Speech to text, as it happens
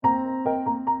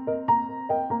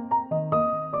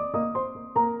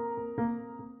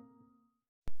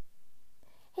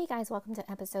guys, welcome to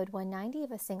episode 190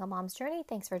 of A Single Mom's Journey.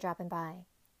 Thanks for dropping by.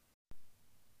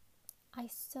 I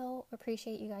so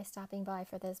appreciate you guys stopping by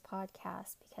for this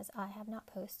podcast because I have not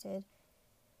posted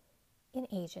in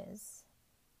ages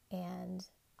and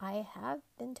I have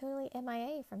been totally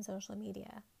MIA from social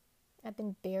media. I've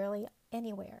been barely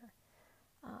anywhere.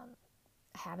 I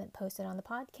haven't posted on the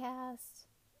podcast.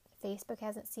 Facebook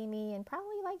hasn't seen me in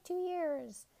probably like 2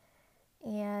 years.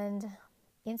 And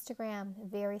Instagram,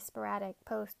 very sporadic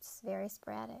posts, very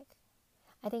sporadic.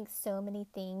 I think so many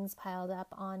things piled up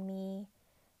on me,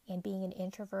 and being an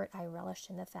introvert, I relished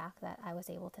in the fact that I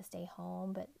was able to stay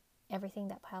home, but everything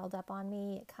that piled up on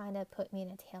me, it kind of put me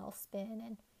in a tailspin,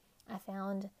 and I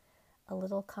found a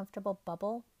little comfortable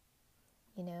bubble,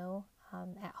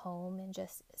 at home and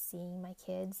just seeing my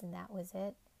kids, and that was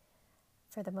it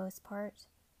for the most part.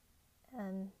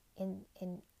 In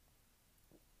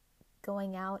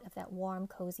going out of that warm,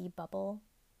 cozy bubble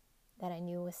that I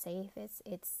knew was safe,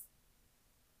 it's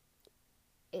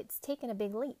taken a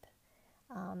big leap.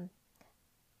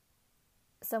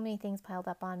 So many things piled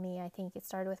up on me. I think it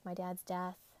started with my dad's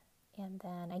death, and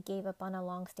then I gave up on a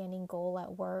long-standing goal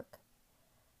at work.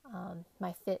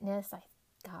 My fitness,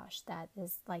 that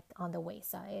is like on the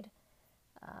wayside.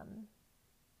 And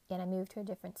I moved to a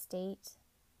different state.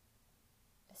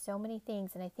 So many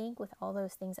things, and I think with all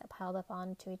those things that piled up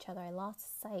onto each other, I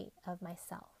lost sight of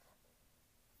myself.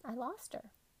 I lost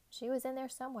her. She was in there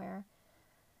somewhere.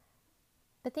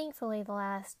 But thankfully, the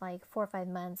last 4 or 5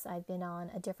 months, I've been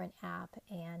on a different app,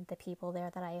 and the people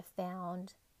there that I have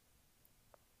found,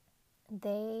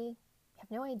 they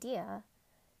have no idea,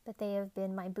 but they have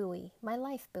been my buoy, my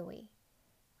life buoy.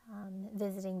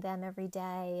 Visiting them every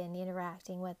day and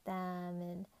interacting with them,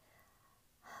 and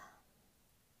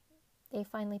they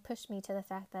finally pushed me to the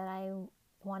fact that I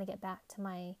want to get back to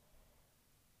my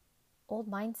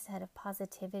old mindset of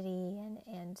positivity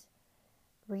and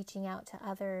reaching out to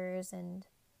others and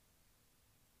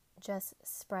just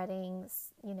spreading,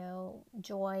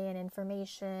 joy and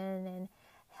information and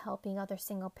helping other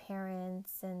single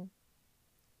parents and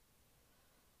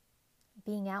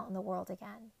being out in the world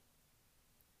again.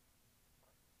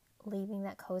 Leaving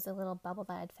that cozy little bubble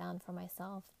that I'd found for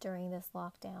myself during this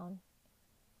lockdown.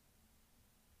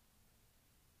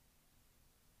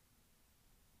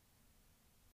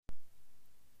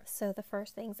 So the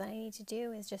first things I need to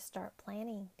do is just start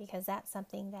planning, because that's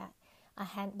something that I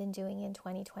hadn't been doing in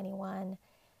 2021.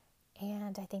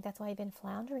 And I think that's why I've been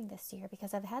floundering this year,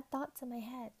 because I've had thoughts in my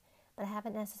head, but I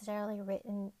haven't necessarily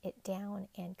written it down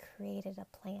and created a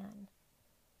plan.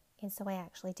 And so I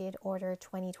actually did order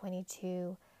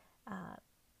 2022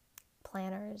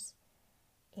 planners,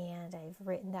 and I've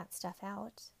written that stuff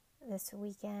out this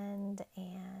weekend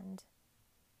and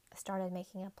started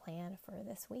making a plan for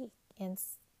this week. And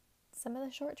some of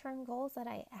the short-term goals that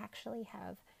I actually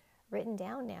have written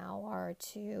down now are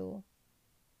to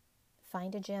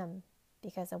find a gym,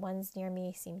 because the ones near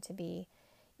me seem to be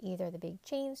either the big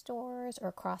chain stores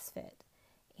or CrossFit.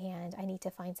 And I need to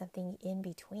find something in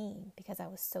between, because I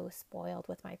was so spoiled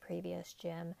with my previous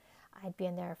gym. I'd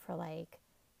been there for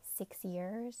 6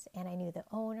 years, and I knew the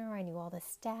owner, I knew all the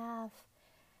staff,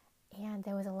 and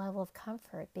there was a level of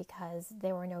comfort because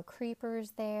there were no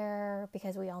creepers there,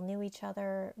 because we all knew each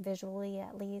other visually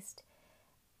at least,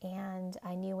 and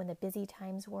I knew when the busy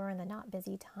times were and the not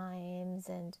busy times,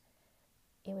 and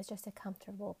it was just a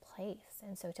comfortable place.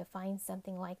 And so to find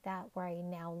something like that where I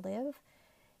now live,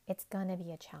 it's gonna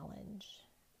be a challenge.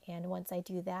 And once I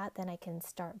do that, then I can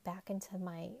start back into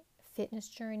my fitness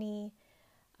journey.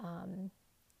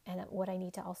 And what I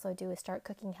need to also do is start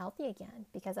cooking healthy again,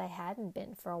 because I hadn't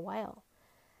been for a while.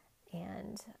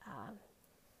 And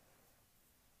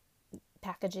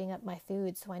packaging up my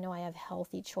food so I know I have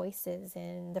healthy choices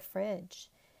in the fridge.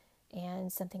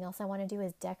 And something else I want to do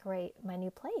is decorate my new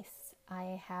place.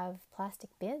 I have plastic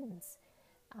bins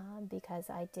because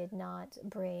I did not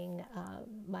bring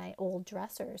my old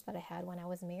dressers that I had when I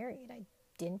was married. I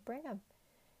didn't bring them.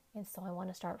 And so I want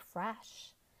to start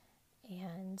fresh.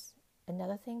 And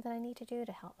another thing that I need to do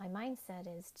to help my mindset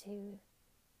is to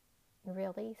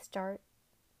really start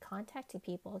contacting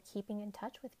people, keeping in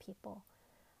touch with people.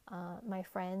 My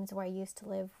friends where I used to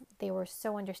live, they were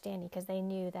so understanding because they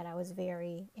knew that I was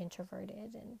very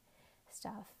introverted and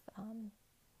stuff.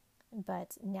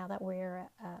 But now that we're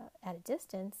at a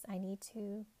distance, I need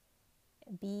to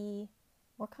be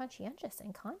more conscientious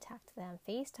and contact them,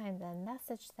 FaceTime them,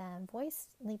 message them,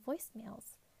 leave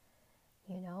voicemails,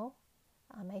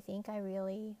 I think I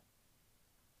really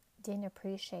didn't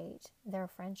appreciate their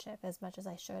friendship as much as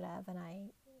I should have, and I,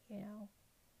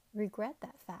 regret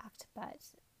that fact, but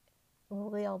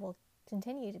we'll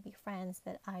continue to be friends,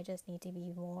 but I just need to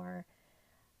be more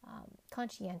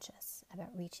conscientious about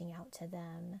reaching out to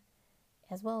them,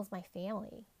 as well as my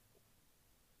family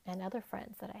and other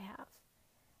friends that I have.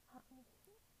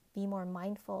 Be more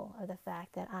mindful of the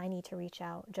fact that I need to reach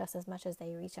out just as much as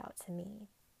they reach out to me.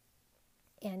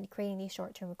 And creating these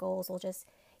short-term goals will just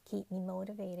keep me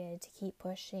motivated to keep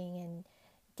pushing and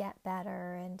get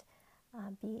better and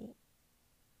be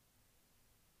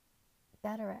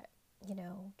better at,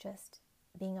 just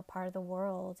being a part of the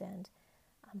world and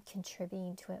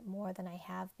contributing to it more than I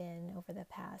have been over the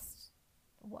past,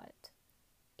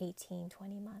 18,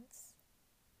 20 months.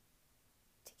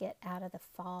 To get out of the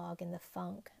fog and the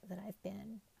funk that I've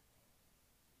been.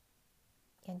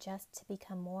 And just to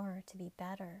become more, to be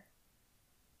better.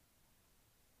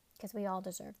 Because we all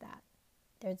deserve that.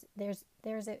 There's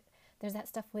that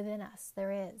stuff within us.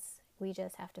 There is. We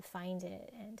just have to find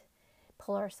it and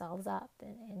pull ourselves up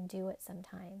and do it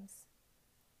sometimes.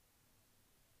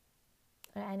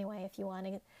 But anyway, if you want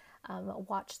to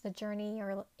watch the journey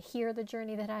or hear the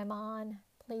journey that I'm on,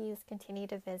 please continue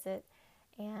to visit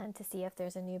and to see if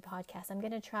there's a new podcast. I'm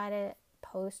going to try to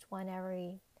post one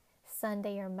every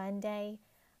Sunday or Monday.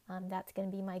 That's going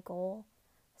to be my goal.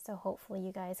 So hopefully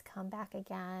you guys come back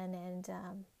again and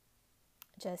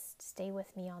just stay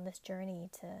with me on this journey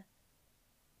to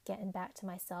getting back to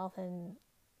myself and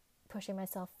pushing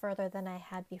myself further than I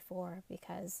had before,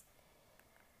 because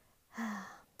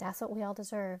that's what we all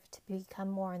deserve, to become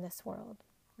more in this world.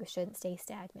 We shouldn't stay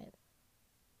stagnant.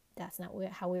 That's not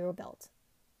how we were built.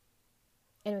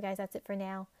 Anyway, guys, that's it for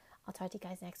now. I'll talk to you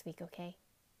guys next week, okay?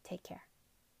 Take care.